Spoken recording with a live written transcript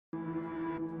Good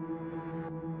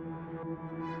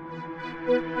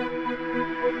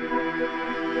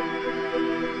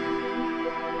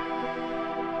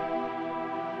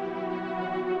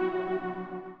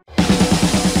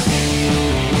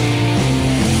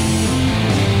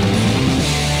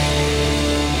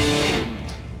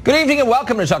evening and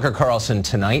welcome to Tucker Carlson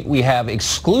Tonight. We have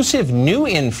exclusive new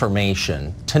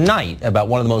information tonight about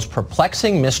one of the most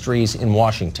perplexing mysteries in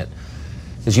Washington.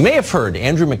 As you may have heard,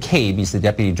 Andrew McCabe, he's the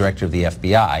Deputy Director of the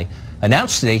FBI,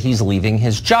 announced today he's leaving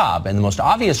his job. And the most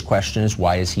obvious question is,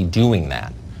 why is he doing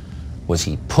that? Was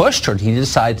he pushed, or did he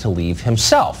decide to leave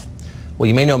himself? Well,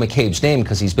 you may know McCabe's name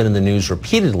because he's been in the news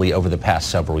repeatedly over the past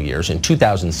several years. In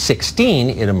 2016,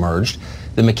 it emerged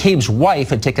that McCabe's wife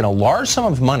had taken a large sum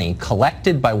of money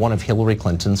collected by one of Hillary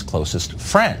Clinton's closest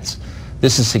friends.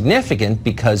 This is significant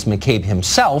because McCabe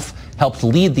himself helped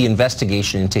lead the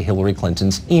investigation into Hillary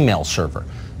Clinton's email server.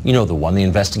 You know the one, the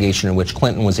investigation in which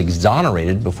Clinton was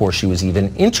exonerated before she was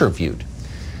even interviewed.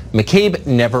 McCabe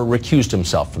never recused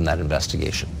himself from that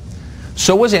investigation.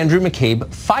 So was Andrew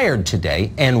McCabe fired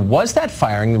today, and was that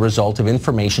firing the result of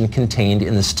information contained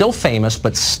in the still famous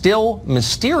but still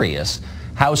mysterious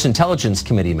House Intelligence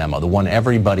Committee memo, the one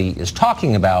everybody is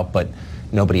talking about but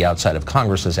nobody outside of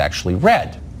Congress has actually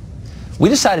read? We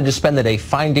decided to spend the day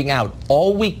finding out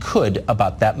all we could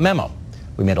about that memo.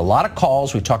 We made a lot of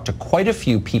calls. We talked to quite a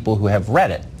few people who have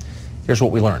read it. Here's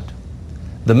what we learned.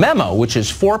 The memo, which is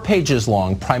 4 pages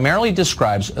long, primarily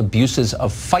describes abuses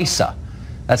of FISA.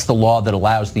 That's the law that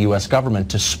allows the U.S. government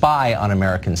to spy on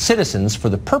American citizens for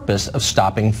the purpose of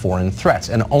stopping foreign threats,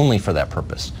 and only for that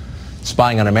purpose.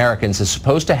 Spying on Americans is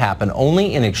supposed to happen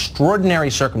only in extraordinary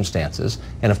circumstances,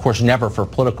 and of course never for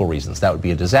political reasons. That would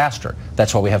be a disaster.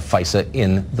 That's why we have FISA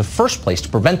in the first place, to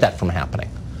prevent that from happening.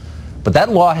 But that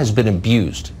law has been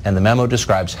abused, and the memo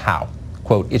describes how.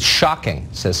 Quote, "It's shocking,"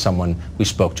 says someone we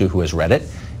spoke to who has read it.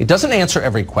 "It doesn't answer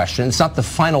every question. It's not the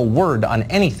final word on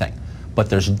anything. But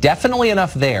there's definitely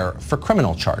enough there for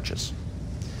criminal charges."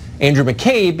 Andrew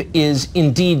McCabe is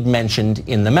indeed mentioned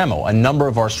in the memo. A number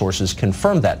of our sources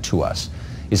confirmed that to us.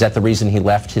 Is that the reason he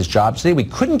left his job today? We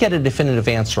couldn't get a definitive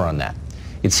answer on that.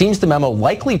 It seems the memo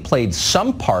likely played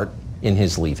some part in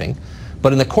his leaving,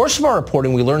 but in the course of our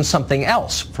reporting, we learned something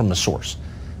else from a source.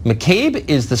 McCabe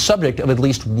is the subject of at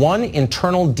least one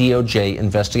internal DOJ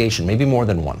investigation, maybe more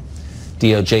than one.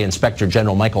 DOJ Inspector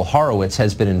General Michael Horowitz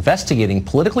has been investigating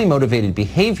politically motivated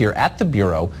behavior at the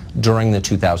Bureau during the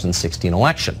 2016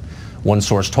 election. One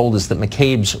source told us that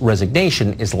McCabe's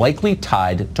resignation is likely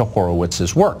tied to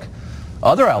Horowitz's work.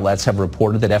 Other outlets have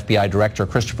reported that FBI Director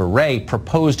Christopher Wray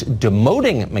proposed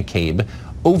demoting McCabe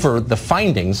over the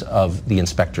findings of the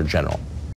Inspector General.